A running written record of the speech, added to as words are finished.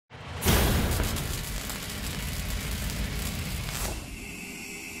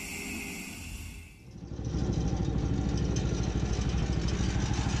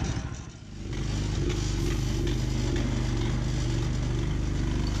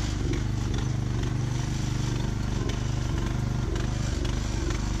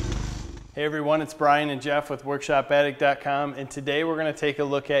Hey everyone, it's Brian and Jeff with WorkshopAddict.com, and today we're going to take a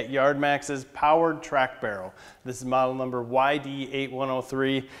look at YARDMAX's powered track barrel. This is model number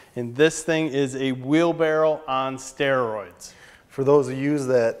YD8103, and this thing is a wheelbarrow on steroids. For those of you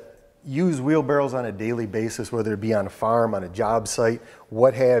that use wheelbarrows on a daily basis, whether it be on a farm, on a job site,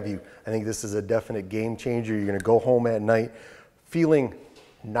 what have you, I think this is a definite game changer. You're going to go home at night feeling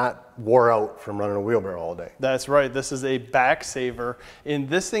not wore out from running a wheelbarrow all day. That's right. This is a back saver, and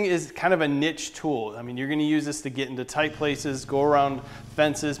this thing is kind of a niche tool. I mean, you're going to use this to get into tight places, go around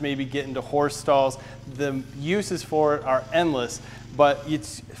fences, maybe get into horse stalls. The uses for it are endless, but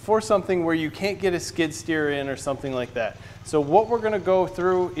it's for something where you can't get a skid steer in or something like that. So what we're going to go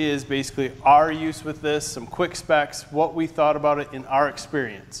through is basically our use with this, some quick specs, what we thought about it in our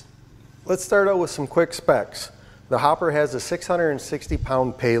experience. Let's start out with some quick specs. The hopper has a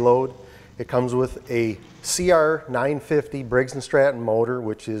 660-pound payload. It comes with a CR950 Briggs & Stratton motor,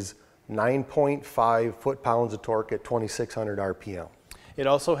 which is 9.5 foot-pounds of torque at 2,600 RPM. It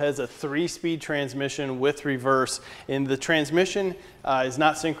also has a 3-speed transmission with reverse, and the transmission is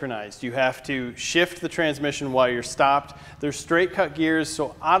not synchronized. You have to shift the transmission while you're stopped. There's straight cut gears,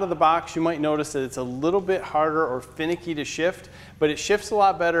 so out of the box you might notice that it's a little bit harder or finicky to shift, but it shifts a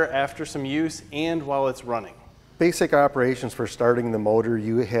lot better after some use and while it's running. Basic operations for starting the motor: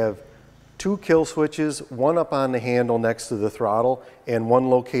 you have 2 kill switches, one up on the handle next to the throttle and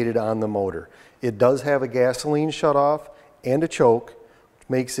one located on the motor. It does have a gasoline shutoff and a choke, which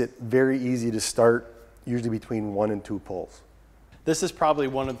makes it very easy to start, usually between 1 and 2 pulls. This is probably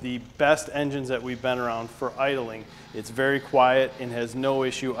one of the best engines that we've been around for idling. It's very quiet and has no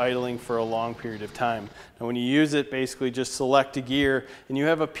issue idling for a long period of time. Now when you use it, basically just select a gear and you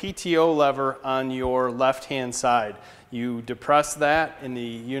have a PTO lever on your left-hand side. You depress that and the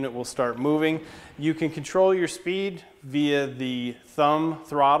unit will start moving. You can control your speed via the thumb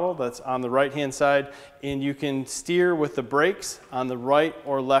throttle that's on the right-hand side, and you can steer with the brakes on the right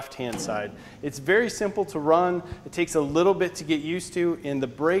or left-hand side. It's very simple to run. It takes a little bit to get used to, and the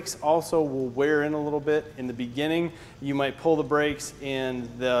brakes also will wear in a little bit. In the beginning, you might pull the brakes and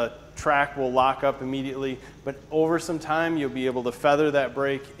the track will lock up immediately, but over some time, you'll be able to feather that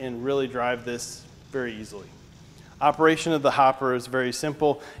brake and really drive this very easily. Operation of the hopper is very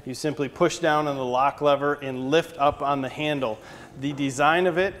simple. You simply push down on the lock lever and lift up on the handle. The design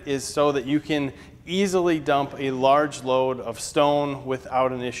of it is so that you can easily dump a large load of stone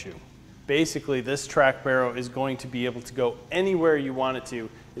without an issue. Basically, this track barrow is going to be able to go anywhere you want it to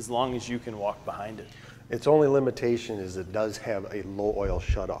as long as you can walk behind it. Its only limitation is it does have a low oil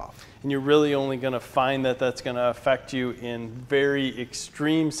shutoff. And you're really only going to find that that's going to affect you in very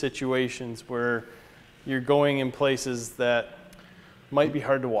extreme situations where you're going in places that might be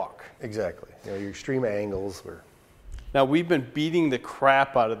hard to walk. Exactly. You know, your extreme angles. Now we've been beating the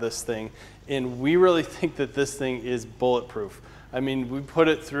crap out of this thing, and we really think that this thing is bulletproof. I mean, we put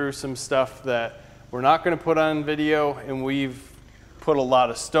it through some stuff that we're not going to put on video, and we've put a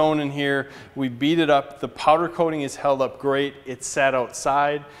lot of stone in here. We beat it up. The powder coating is held up great. It's sat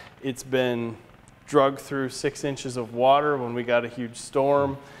outside. It's been drugged through 6 inches of water when we got a huge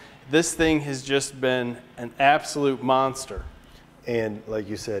storm. This thing has just been an absolute monster. And like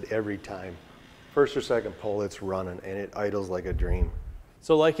you said, every time, first or second pull, it's running and it idles like a dream.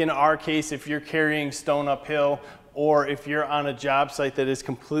 So like in our case, if you're carrying stone uphill or if you're on a job site that is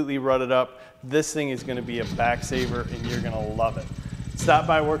completely rutted up, this thing is going to be a back saver and you're going to love it. Stop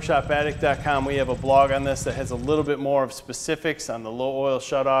by WorkshopAddict.com. We have a blog on this that has a little bit more of specifics on the low oil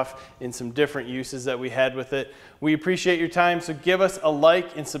shutoff and some different uses that we had with it. We appreciate your time, so give us a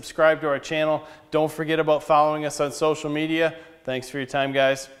like and subscribe to our channel. Don't forget about following us on social media. Thanks for your time,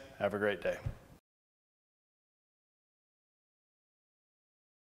 guys. Have a great day.